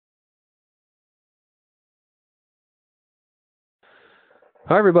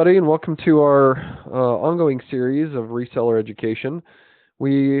Hi, everybody, and welcome to our ongoing series of reseller education.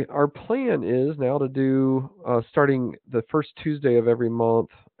 Our plan is now to do starting the first Tuesday of every month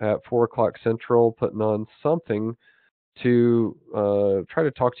at 4 o'clock Central, putting on something to try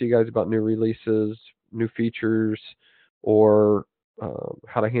to talk to you guys about new releases, new features, or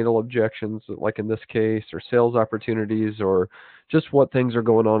how to handle objections, like in this case, or sales opportunities, or just what things are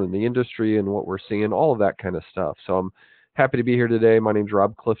going on in the industry and what we're seeing, all of that kind of stuff. So I'm happy to be here today. My name's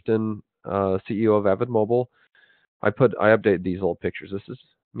Rob Clifton, CEO of AvidMobile. I updated these little pictures. This is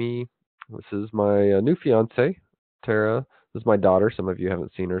me. This is my new fiance, Tara. This is my daughter. Some of you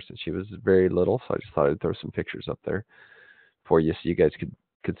haven't seen her since she was very little, so I just thought I'd throw some pictures up there for you so you guys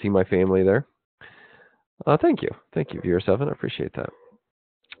could see my family there. Thank you, viewer 7. I appreciate that.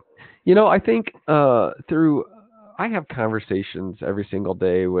 I think I have conversations every single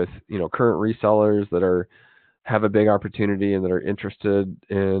day with current resellers that have a big opportunity and that are interested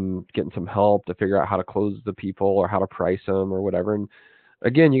in getting some help to figure out how to close the people or how to price them or whatever. And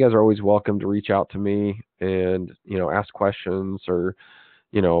again, you guys are always welcome to reach out to me and ask questions, or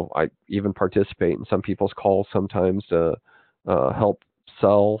I even participate in some people's calls sometimes to help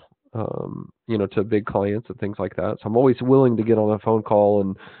sell to big clients and things like that. So I'm always willing to get on a phone call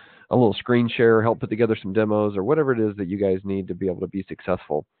and a little screen share, help put together some demos or whatever it is that you guys need to be able to be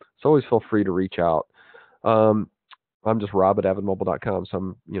successful. So always feel free to reach out. Um, I'm just Rob at AvidMobile.com, so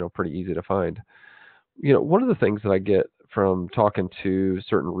I'm pretty easy to find. One of the things that I get from talking to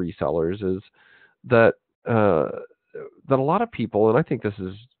certain resellers is that uh, that a lot of people, and I think this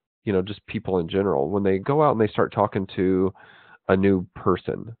is just people in general, when they go out and they start talking to a new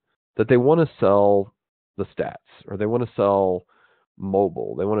person, that they want to sell the stats, or they want to sell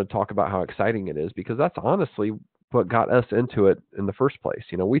mobile. They want to talk about how exciting it is, because that's honestly what got us into it in the first place.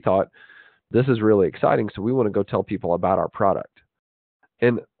 We thought this is really exciting, so we want to go tell people about our product.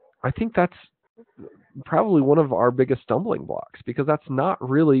 And I think that's probably one of our biggest stumbling blocks, because that's not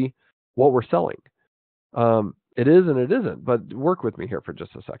really what we're selling. It is and it isn't, but work with me here for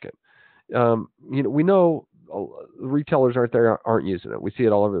just a second. We know retailers aren't using it. We see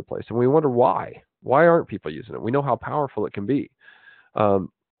it all over the place, and we wonder why. Why aren't people using it? We know how powerful it can be. Um,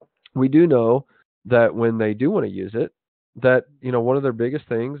 we do know that when they do want to use it, that one of their biggest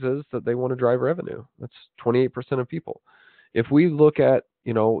things is that they want to drive revenue. That's 28% of people. If we look at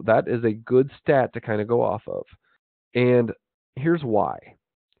that is a good stat to kind of go off of. And here's why.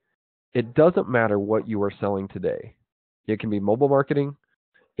 It doesn't matter what you are selling today. It can be mobile marketing,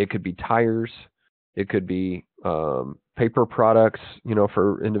 it could be tires, it could be paper products,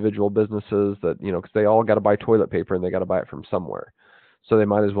 for individual businesses that, because they all got to buy toilet paper and they got to buy it from somewhere. So they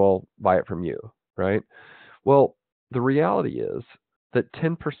might as well buy it from you, right? Well, the reality is that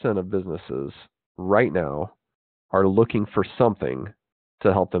 10% of businesses right now are looking for something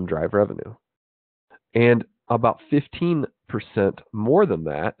to help them drive revenue. And about 15% more than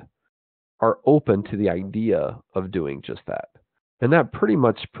that are open to the idea of doing just that. And that pretty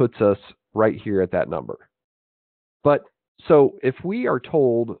much puts us right here at that number. But so if we are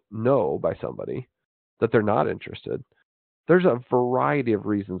told no by somebody, that they're not interested, there's a variety of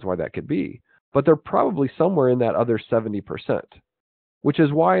reasons why that could be. But they're probably somewhere in that other 70%, which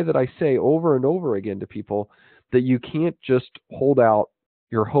is why that I say over and over again to people that you can't just hold out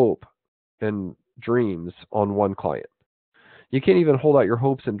your hope and dreams on one client. You can't even hold out your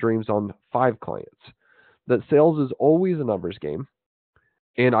hopes and dreams on 5 clients. That sales is always a numbers game,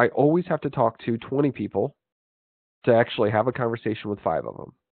 and I always have to talk to 20 people to actually have a conversation with 5 of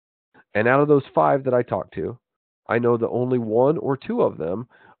them. And out of those 5 that I talk to, I know that only 1 or 2 of them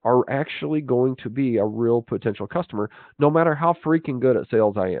are actually going to be a real potential customer, no matter how freaking good at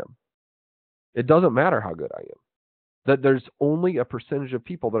sales I am. It doesn't matter how good I am. That there's only a percentage of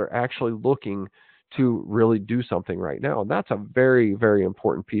people that are actually looking to really do something right now. And that's a very, very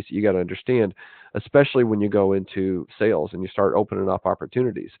important piece that you got to understand, especially when you go into sales and you start opening up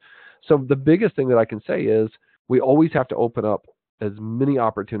opportunities. So the biggest thing that I can say is we always have to open up as many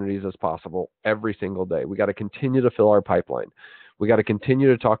opportunities as possible every single day. We got to continue to fill our pipeline. We got to continue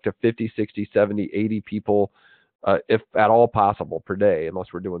to talk to 50, 60, 70, 80 people, if at all possible, per day, unless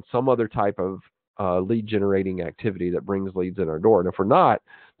we're doing some other type of lead generating activity that brings leads in our door. And if we're not,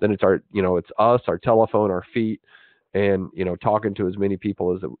 then it's it's us, our telephone, our feet, and talking to as many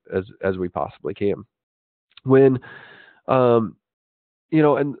people as we possibly can. When and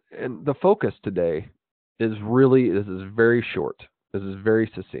the focus today is this is very short. This is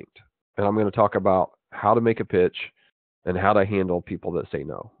very succinct. And I'm going to talk about how to make a pitch and how to handle people that say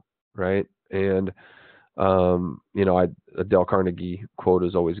no, right? And A Dale Carnegie quote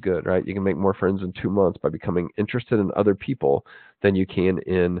is always good, right? You can make more friends in 2 months by becoming interested in other people than you can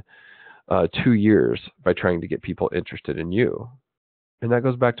in 2 years by trying to get people interested in you. And that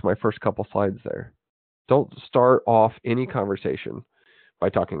goes back to my first couple slides there. Don't start off any conversation by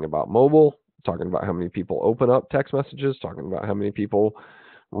talking about mobile, talking about how many people open up text messages, talking about how many people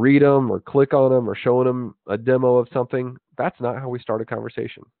read them or click on them or showing them a demo of something. That's not how we start a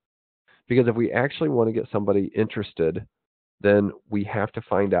conversation. Because if we actually want to get somebody interested, then we have to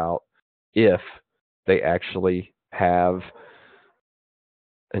find out if they actually have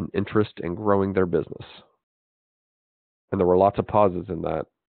an interest in growing their business. And there were lots of pauses in that,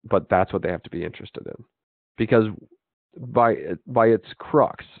 but that's what they have to be interested in. Because by its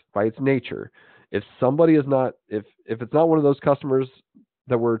crux, by its nature, if somebody is not, if it's not one of those customers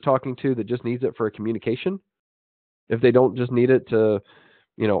that we're talking to that just needs it for a communication, if they don't just need it to,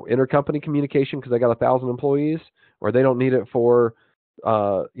 intercompany communication because they got 1,000 employees, or they don't need it for,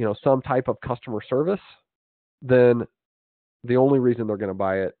 some type of customer service, then the only reason they're going to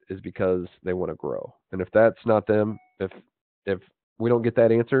buy it is because they want to grow. And if that's not them, if we don't get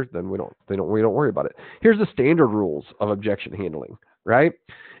that answer, then we don't worry about it. Here's the standard rules of objection handling, right?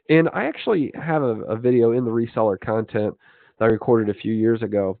 And I actually have a video in the reseller content that I recorded a few years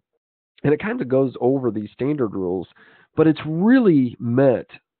ago, and it kind of goes over these standard rules, but it's really meant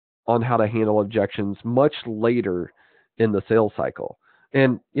on how to handle objections much later in the sales cycle.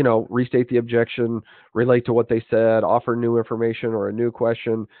 And, restate the objection, relate to what they said, offer new information or a new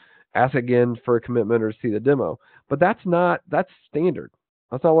question, ask again for a commitment or see the demo. But that's standard.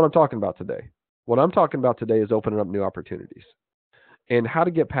 That's not what I'm talking about today. What I'm talking about today is opening up new opportunities and how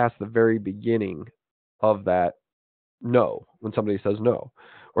to get past the very beginning of that no, when somebody says no,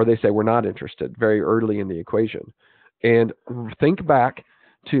 or they say we're not interested very early in the equation. And think back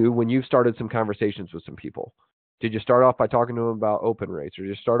to when you've started some conversations with some people. Did you start off by talking to them about open rates, or did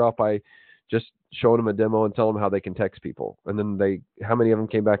you start off by just showing them a demo and telling them how they can text people? And then how many of them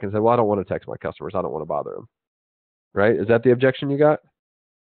came back and said, well, I don't want to text my customers. I don't want to bother them. Right? Is that the objection you got?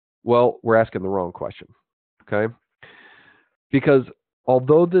 Well, we're asking the wrong question. Okay? Because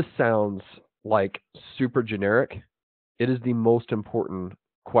although this sounds like super generic, it is the most important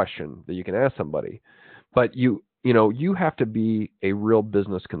question that you can ask somebody. But you have to be a real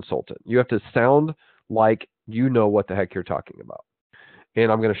business consultant. You have to sound like you know what the heck you're talking about.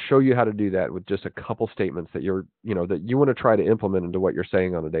 And I'm going to show you how to do that with just a couple statements that that you want to try to implement into what you're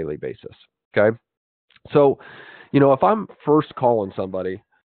saying on a daily basis. Okay? So, if I'm first calling somebody,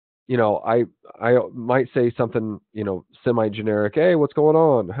 I might say something, semi-generic. Hey, what's going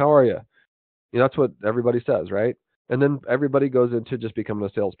on? How are you? That's what everybody says, right? And then everybody goes into just becoming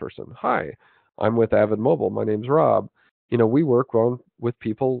a salesperson. Hi, I'm with AvidMobile. My name's Rob. We work with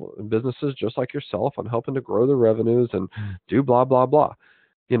people and businesses just like yourself on helping to grow their revenues and do blah, blah, blah.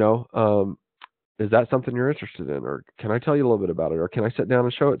 Is that something you're interested in? Or can I tell you a little bit about it? Or can I sit down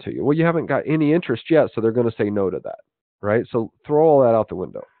and show it to you? Well, you haven't got any interest yet, so they're going to say no to that, right? So throw all that out the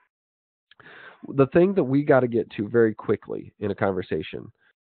window. The thing that we got to get to very quickly in a conversation,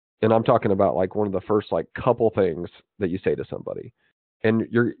 and I'm talking about like one of the first like couple things that you say to somebody, and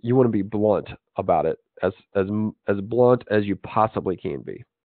you want to be blunt about it, as blunt as you possibly can be.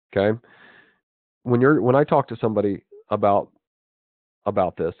 Okay? When I talk to somebody about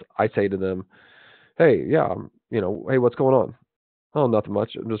this, I say to them, hey, yeah, hey, what's going on? Oh, nothing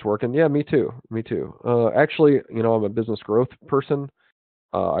much. I'm just working. Yeah, me too. Actually, I'm a business growth person.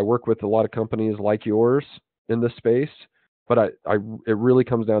 I work with a lot of companies like yours in this space, but it really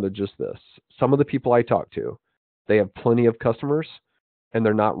comes down to just this. Some of the people I talk to, they have plenty of customers, and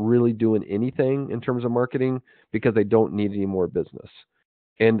they're not really doing anything in terms of marketing because they don't need any more business.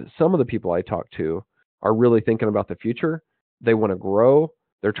 And some of the people I talk to are really thinking about the future. They want to grow.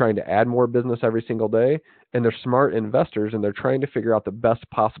 They're trying to add more business every single day, and they're smart investors, and they're trying to figure out the best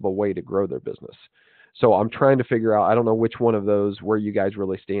possible way to grow their business. So I'm trying to figure out, I don't know which one of those, where you guys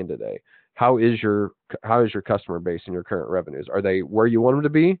really stand today. How is your customer base and your current revenues? Are they where you want them to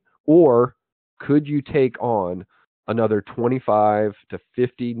be? Or could you take on another 25 to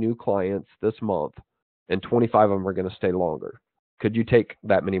 50 new clients this month, and 25 of them are going to stay longer? Could you take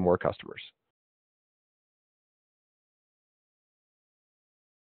that many more customers?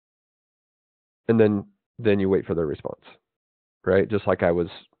 And then you wait for their response, right? Just like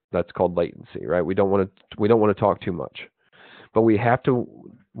that's called latency, right? We don't want to talk too much, but we have to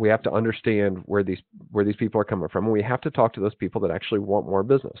understand where these people are coming from, and we have to talk to those people that actually want more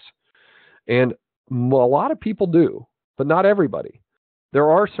business. And a lot of people do, but not everybody.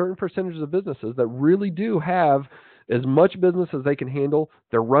 There are certain percentages of businesses that really do have as much business as they can handle.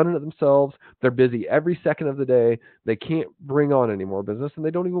 They're running it themselves. They're busy every second of the day. They can't bring on any more business, and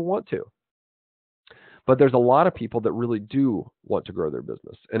they don't even want to. But there's a lot of people that really do want to grow their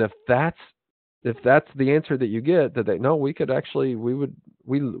business. And if that's the answer that you get, that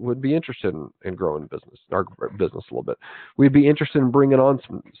we would be interested in growing our business a little bit. We'd be interested in bringing on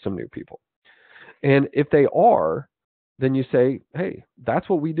some new people. And if they are, then you say, hey, that's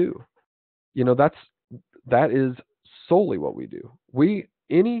what we do. That is solely what we do.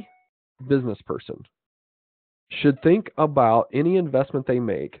 Any business person should think about any investment they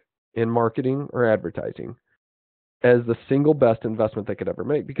make in marketing or advertising as the single best investment they could ever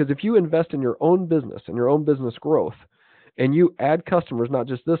make. Because if you invest in your own business and your own business growth, and you add customers not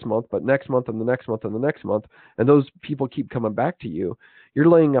just this month, but next month and the next month and the next month, and those people keep coming back to you, you're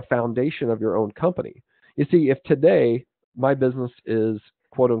laying a foundation of your own company. You see, if today my business is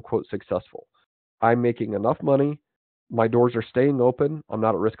quote unquote successful, I'm making enough money, my doors are staying open, I'm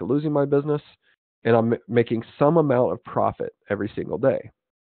not at risk of losing my business, and I'm making some amount of profit every single day.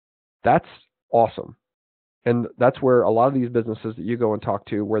 That's awesome. And that's where a lot of these businesses that you go and talk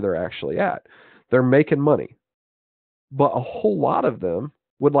to, where they're actually at. They're making money. But a whole lot of them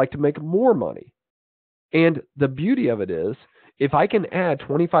would like to make more money. And the beauty of it is, if I can add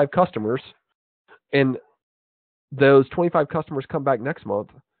 25 customers, and those 25 customers come back next month,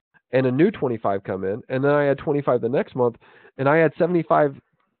 and a new 25 come in, and then I add 25 the next month, and I add 75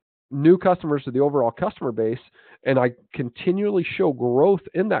 new customers to the overall customer base, and I continually show growth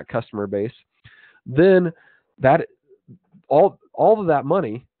in that customer base, then that all of that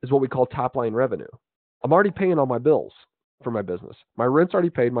money is what we call top line revenue. I'm already paying all my bills for my business. My rent's already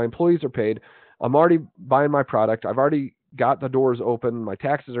paid. My employees are paid. I'm already buying my product. I've already got the doors open. My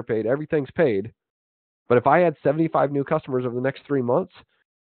taxes are paid. Everything's paid. But if I add 75 new customers over the next 3 months,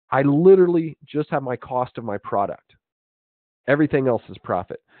 I literally just have my cost of my product. Everything else is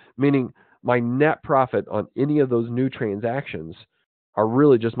profit, meaning my net profit on any of those new transactions are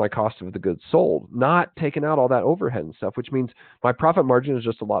really just my cost of the goods sold, not taking out all that overhead and stuff, which means my profit margin is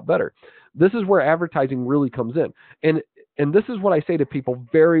just a lot better. This is where advertising really comes in. And this is what I say to people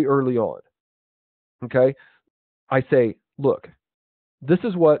very early on. Okay? I say, look, this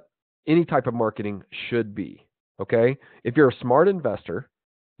is what any type of marketing should be. Okay? If you're a smart investor,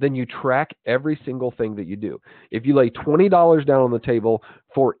 then you track every single thing that you do. If you lay $20 down on the table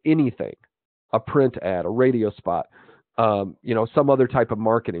for anything, a print ad, a radio spot, some other type of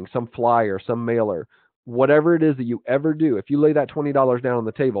marketing, some flyer, some mailer, whatever it is that you ever do, if you lay that $20 down on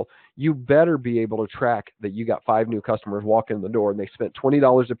the table, you better be able to track that you got 5 new customers walk in the door and they spent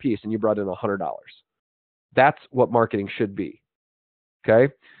 $20 a piece and you brought in $100. That's what marketing should be.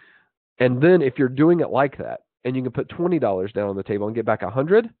 Okay? And then if you're doing it like that, and you can put $20 down on the table and get back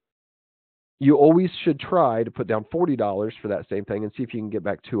 $100, you always should try to put down $40 for that same thing and see if you can get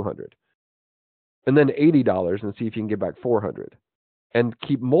back $200. And then $80 and see if you can get back $400. And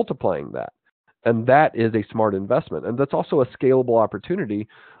keep multiplying that. And that is a smart investment. And that's also a scalable opportunity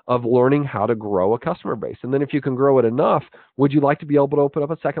of learning how to grow a customer base. And then if you can grow it enough, would you like to be able to open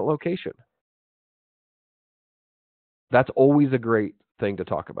up a second location? That's always a great thing to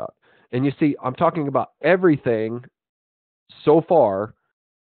talk about. And you see, I'm talking about everything so far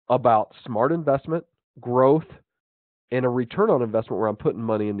about smart investment, growth, and a return on investment where I'm putting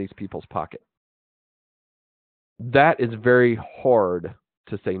money in these people's pocket. That is very hard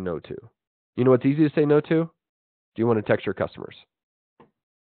to say no to. You know what's easy to say no to? Do you want to text your customers?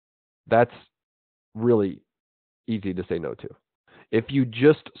 That's really easy to say no to. If you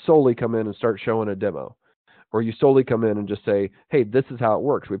just solely come in and start showing a demo, or you solely come in and just say, hey, this is how it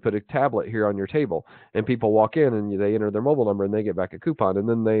works. We put a tablet here on your table, and people walk in and they enter their mobile number and they get back a coupon, and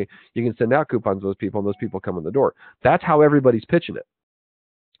then you can send out coupons to those people, and those people come in the door. That's how everybody's pitching it.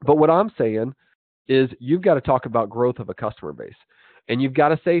 But what I'm saying is you've got to talk about growth of a customer base, and you've got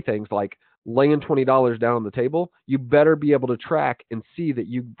to say things like laying $20 down on the table. You better be able to track and see that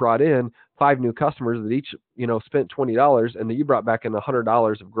you brought in 5 new customers that each spent $20, and that you brought back in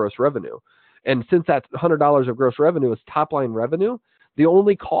 $100 of gross revenue. And since that $100 of gross revenue is top line revenue, the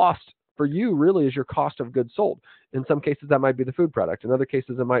only cost for you really is your cost of goods sold. In some cases, that might be the food product. In other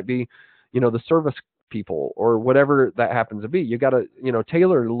cases, it might be, the service people or whatever that happens to be. You got to,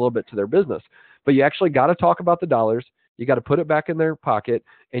 tailor it a little bit to their business. But you actually got to talk about the dollars. You got to put it back in their pocket,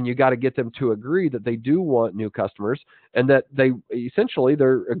 and you got to get them to agree that they do want new customers, and that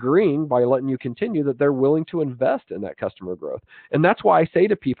they're agreeing by letting you continue that they're willing to invest in that customer growth. And that's why I say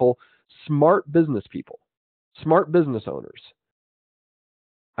to people, smart business people, smart business owners,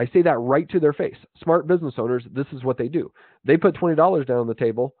 I say that right to their face. Smart business owners, this is what they do. They put $20 down on the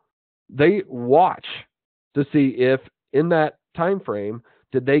table. They watch to see if in that time frame,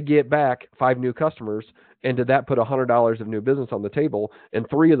 did they get back 5 new customers, and did that put $100 of new business on the table, and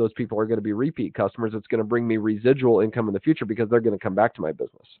 3 of those people are going to be repeat customers. It's going to bring me residual income in the future because they're going to come back to my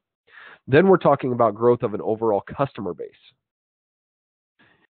business. Then we're talking about growth of an overall customer base.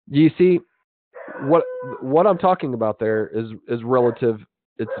 You see, what I'm talking about there is relative.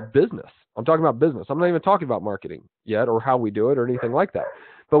 It's business. I'm talking about business. I'm not even talking about marketing yet or how we do it or anything like that.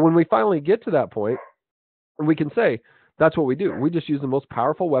 But when we finally get to that point, we can say that's what we do. We just use the most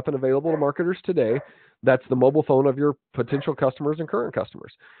powerful weapon available to marketers today. That's the mobile phone of your potential customers and current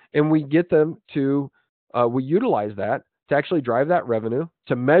customers. And we get them to, we utilize that to actually drive that revenue,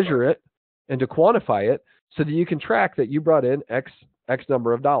 to measure it, and to quantify it so that you can track that you brought in X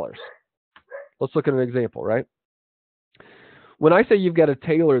number of dollars. Let's look at an example, right? When I say you've got to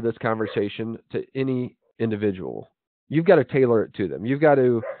tailor this conversation to any individual, you've got to tailor it to them. You've got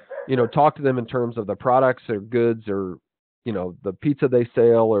to, talk to them in terms of the products or goods or, the pizza they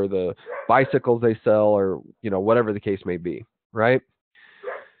sell or the bicycles they sell or, whatever the case may be, right?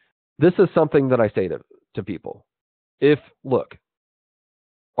 This is something that I say to people. Look,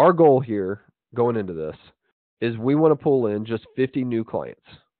 our goal here going into this is we want to pull in just 50 new clients,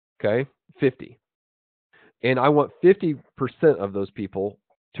 okay? 50. And I want 50% of those people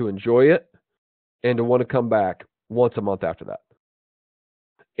to enjoy it and to want to come back once a month after that.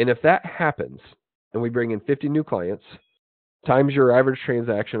 And if that happens, and we bring in 50 new clients, times your average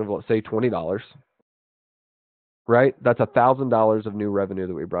transaction of, let's say, $20, right? That's $1,000 of new revenue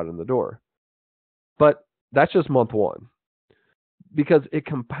that we brought in the door. But that's just month 1, because it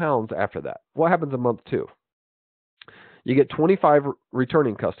compounds after that. What happens in month 2? You get 25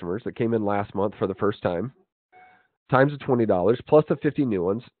 returning customers that came in last month for the first time, times the $20, plus the 50 new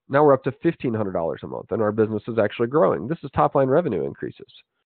ones. Now we're up to $1,500 a month, and our business is actually growing. This is top-line revenue increases.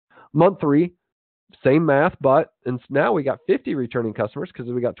 Month 3, same math, but and now we got 50 returning customers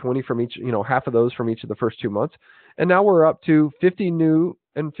because we got 20 from each, half of those from each of the first 2 months. And now we're up to 50 new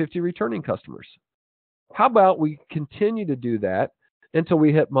and 50 returning customers. How about we continue to do that until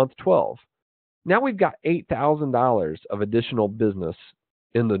we hit month 12? Now we've got $8,000 of additional business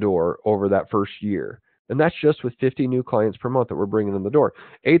in the door over that first year. And that's just with 50 new clients per month that we're bringing in the door.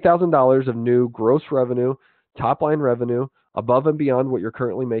 $8,000 of new gross revenue, top line revenue, above and beyond what you're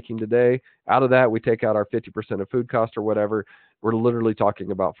currently making today. Out of that, we take out our 50% of food cost or whatever. We're literally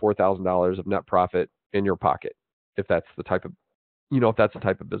talking about $4,000 of net profit in your pocket, if that's the type of, if that's the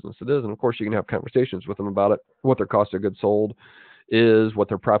type of business it is. And of course, you can have conversations with them about it, what their cost of goods sold is, what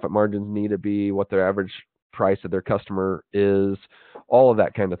their profit margins need to be, what their average price of their customer is, all of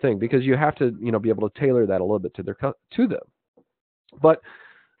that kind of thing, because you have to, be able to tailor that a little bit to them. But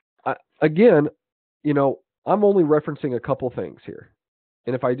again, I'm only referencing a couple things here.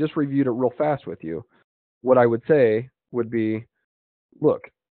 And if I just reviewed it real fast with you, what I would say would be, look,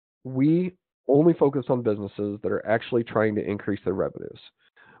 we only focus on businesses that are actually trying to increase their revenues.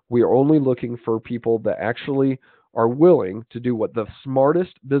 We are only looking for people that actually are willing to do what the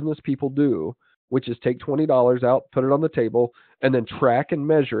smartest business people do, which is take $20 out, put it on the table, and then track and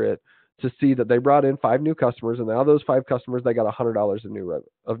measure it to see that they brought in 5 new customers, and now those 5 customers, they got $100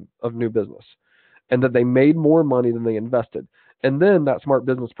 of new business, and that they made more money than they invested. And then that smart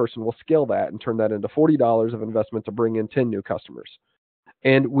business person will scale that and turn that into $40 of investment to bring in 10 new customers.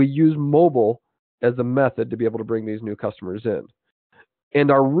 And we use mobile as a method to be able to bring these new customers in. And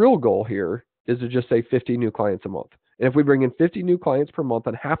our real goal here is to just say 50 new clients a month. And if we bring in 50 new clients per month,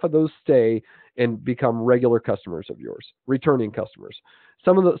 and half of those stay and become regular customers of yours, returning customers.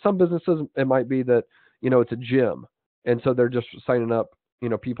 Some businesses, it might be that, it's a gym. And so they're just signing up,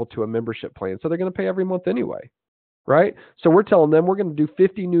 people to a membership plan. So they're going to pay every month anyway, right? So we're telling them we're going to do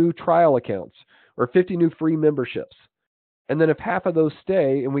 50 new trial accounts or 50 new free memberships. And then if half of those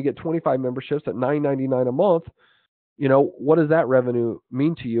stay and we get 25 memberships at $9.99 a month, what does that revenue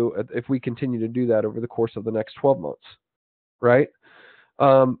mean to you if we continue to do that over the course of the next 12 months, right?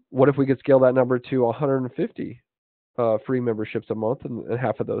 What if we could scale that number to 150 free memberships a month and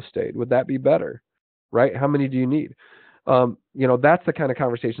half of those stayed? Would that be better, right? How many do you need? That's the kind of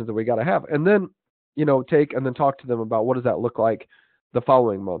conversations that we got to have. And then, take and then talk to them about what does that look like the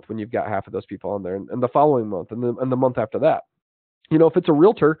following month when you've got half of those people on there, and the following month and the month after that. If it's a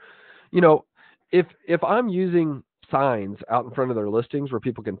realtor, if I'm using signs out in front of their listings where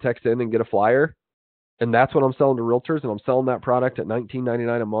people can text in and get a flyer, and that's what I'm selling to realtors, and I'm selling that product at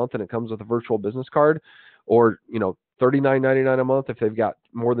 $19.99 a month, and it comes with a virtual business card, or $39.99 a month if they've got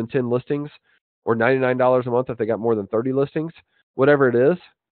more than 10 listings, or $99 a month if they got more than 30 listings, whatever it is,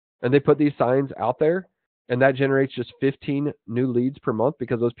 and they put these signs out there, and that generates just 15 new leads per month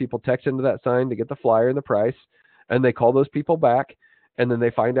because those people text into that sign to get the flyer and the price, and they call those people back, and then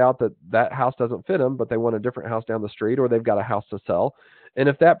they find out that that house doesn't fit them, but they want a different house down the street, or they've got a house to sell. And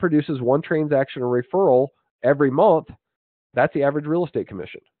if that produces one transaction or referral every month, that's the average real estate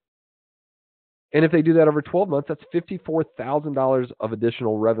commission. And if they do that over 12 months, that's $54,000 of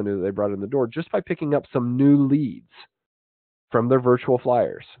additional revenue that they brought in the door just by picking up some new leads from their virtual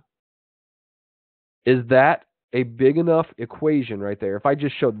flyers. Is that a big enough equation right there? If I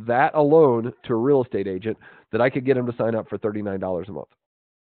just showed that alone to a real estate agent, that I could get them to sign up for $39 a month.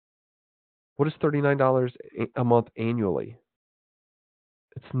 What is $39 a month annually?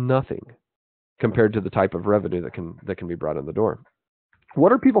 It's nothing compared to the type of revenue that can be brought in the door.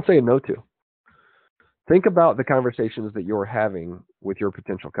 What are people saying no to? Think about the conversations that you're having with your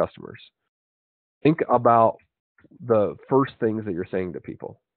potential customers. Think about the first things that you're saying to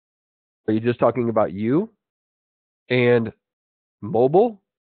people. Are you just talking about you and mobile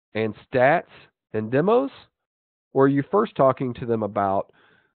and stats and demos? Or are you first talking to them about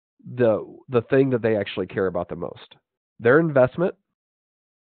the thing that they actually care about the most? Their investment,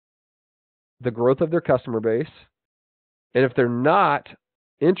 the growth of their customer base, and if they're not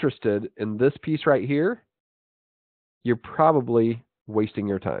interested in this piece right here, you're probably wasting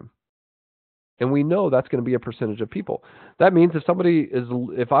your time. And we know that's going to be a percentage of people. That means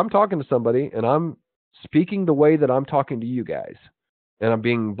if I'm talking to somebody and I'm speaking the way that I'm talking to you guys, and I'm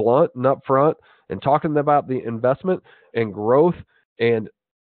being blunt and upfront and talking about the investment and growth and,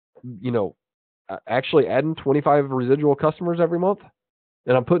 actually adding 25 residual customers every month,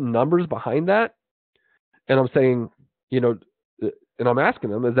 and I'm putting numbers behind that, and I'm saying, and I'm asking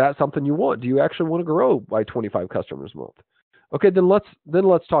them, is that something you want? Do you actually want to grow by 25 customers a month? Okay, then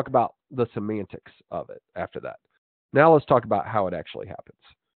let's talk about the semantics of it after that. Now let's talk about how it actually happens.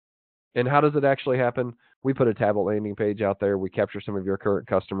 And how does it actually happen? We put a tablet landing page out there. We capture some of your current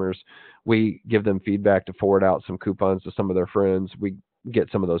customers. We give them feedback to forward out some coupons to some of their friends. We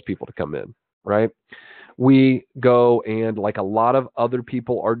get some of those people to come in, right? We go and, like a lot of other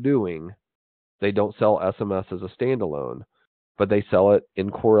people are doing, they don't sell SMS as a standalone, but they sell it in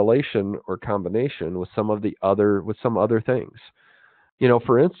correlation or combination with some other things.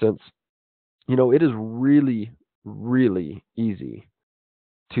 For instance, it is really, really easy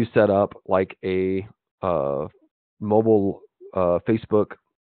to set up like a mobile Facebook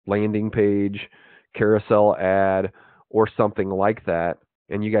landing page, carousel ad, or something like that.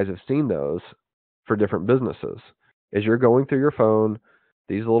 And you guys have seen those for different businesses. As you're going through your phone,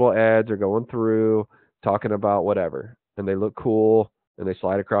 these little ads are going through talking about whatever, and they look cool, and they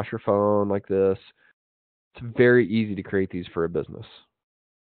slide across your phone like this. It's very easy to create these for a business.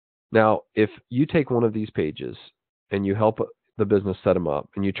 Now, if you take one of these pages and you help the business set them up,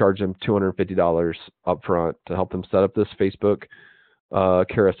 and you charge them $250 up front to help them set up this Facebook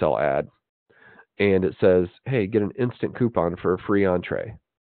carousel ad, and it says, hey, get an instant coupon for a free entree,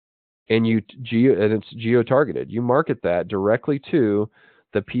 and it's geo-targeted. You market that directly to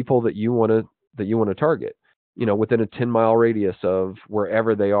the people that you want to target, within a 10-mile radius of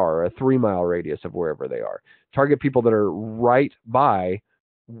wherever they are, a 3-mile radius of wherever they are. Target people that are right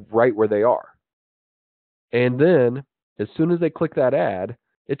where they are. And then as soon as they click that ad,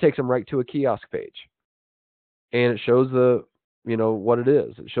 it takes them right to a kiosk page, and it shows what it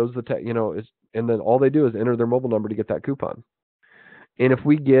is. It shows and then all they do is enter their mobile number to get that coupon. And if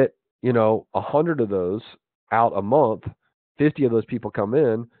we get 100 of those out a month, 50 of those people come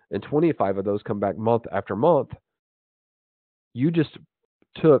in, and 25 of those come back month after month, you just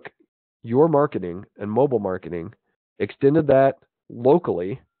took your marketing and mobile marketing, extended that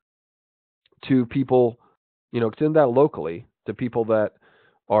locally to people, that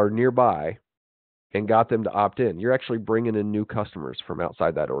are nearby, and got them to opt in. You're actually bringing in new customers from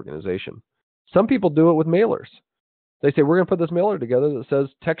outside that organization. Some people do it with mailers. They say, we're going to put this mailer together that says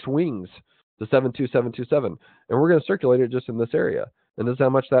text wings to 72727, and we're going to circulate it just in this area. And this is how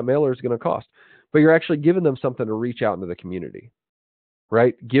much that mailer is going to cost. But you're actually giving them something to reach out into the community,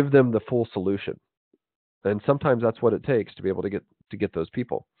 right? Give them the full solution. And sometimes that's what it takes to be able to get those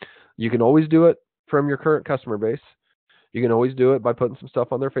people. You can always do it from your current customer base. You can always do it by putting some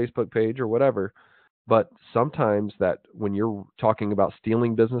stuff on their Facebook page or whatever. But sometimes that when you're talking about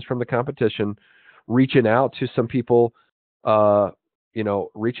stealing business from the competition, reaching out to some people, that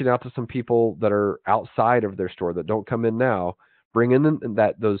are outside of their store that don't come in now, bring in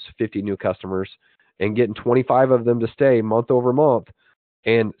those 50 new customers and getting 25 of them to stay month over month,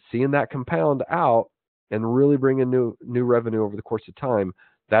 and seeing that compound out and really bring in new revenue over the course of time.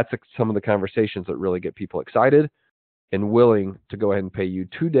 That's some of the conversations that really get people excited and willing to go ahead and pay you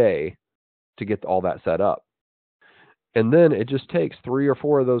today to get all that set up. And then it just takes 3 or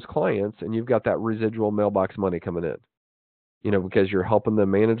 4 of those clients, and you've got that residual mailbox money coming in. Because you're helping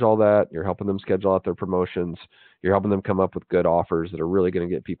them manage all that, you're helping them schedule out their promotions, you're helping them come up with good offers that are really going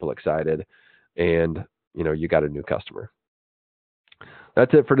to get people excited, and you got a new customer.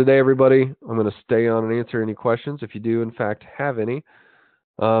 That's it for today, everybody. I'm going to stay on and answer any questions if you do, in fact, have any.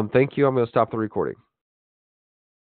 Thank you. I'm going to stop the recording.